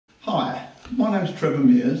Hi, my name's Trevor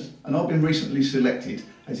Meers and I've been recently selected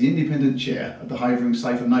as the independent chair of the Havering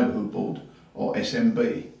Safer Neighbourhood Board, or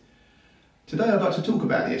SNB. Today I'd like to talk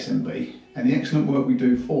about the SNB and the excellent work we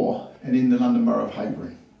do for and in the London Borough of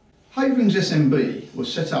Havering. Havering's SNB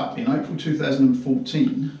was set up in April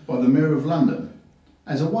 2014 by the Mayor of London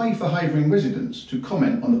as a way for Havering residents to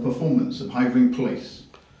comment on the performance of Havering Police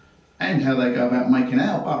and how they go about making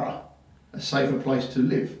our borough a safer place to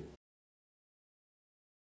live.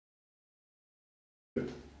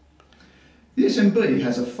 The SNB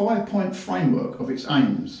has a 5-point framework of its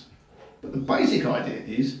aims, but the basic idea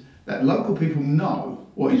is that local people know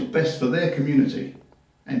what is best for their community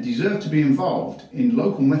and deserve to be involved in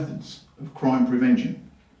local methods of crime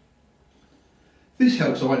prevention. This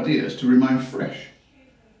helps ideas to remain fresh,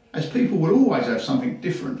 as people will always have something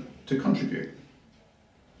different to contribute.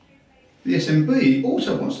 The SNB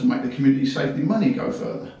also wants to make the community safety money go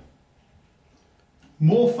further.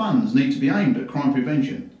 More funds need to be aimed at crime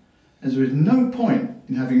prevention, as there is no point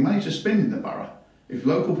in having money to spend in the borough if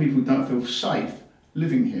local people don't feel safe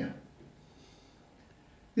living here.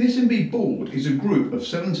 The SNB board is a group of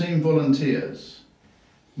 17 volunteers,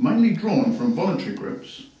 mainly drawn from voluntary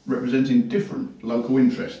groups representing different local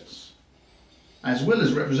interests, as well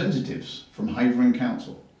as representatives from Havering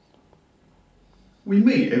Council. We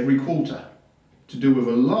meet every quarter to deal with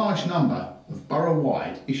a large number of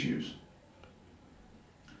borough-wide issues.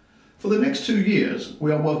 For the next 2 years,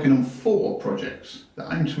 we are working on 4 projects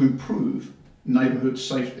that aim to improve neighbourhood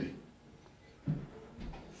safety.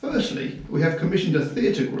 Firstly, we have commissioned a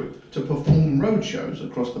theatre group to perform road shows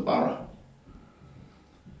across the borough.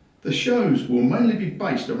 The shows will mainly be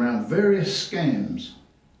based around various scams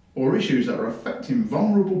or issues that are affecting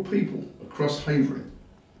vulnerable people across Havering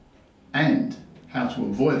and how to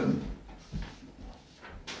avoid them.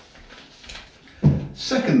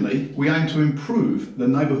 Secondly, we aim to improve the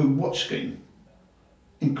Neighbourhood Watch scheme,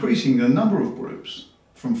 increasing the number of groups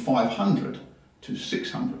from 500 to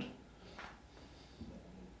 600.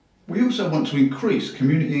 We also want to increase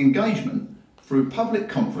community engagement through public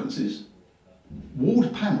conferences,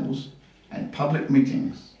 ward panels and public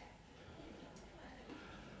meetings.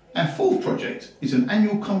 Our 4th project is an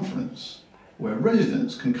annual conference where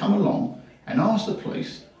residents can come along and ask the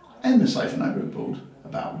police and the Safer Neighbourhood Board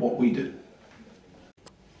about what we do.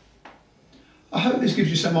 I hope this gives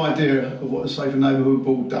you some idea of what the Safer Neighbourhood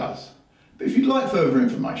Board does. But if you'd like further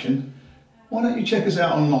information, why don't you check us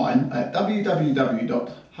out online at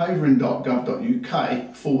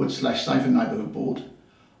www.havering.gov.uk/Safer Neighbourhood Board,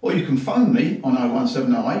 or you can phone me on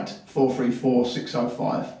 01708 434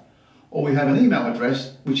 605, or we have an email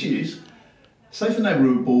address which is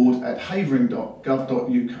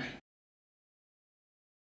saferneighbourhoodboard@havering.gov.uk.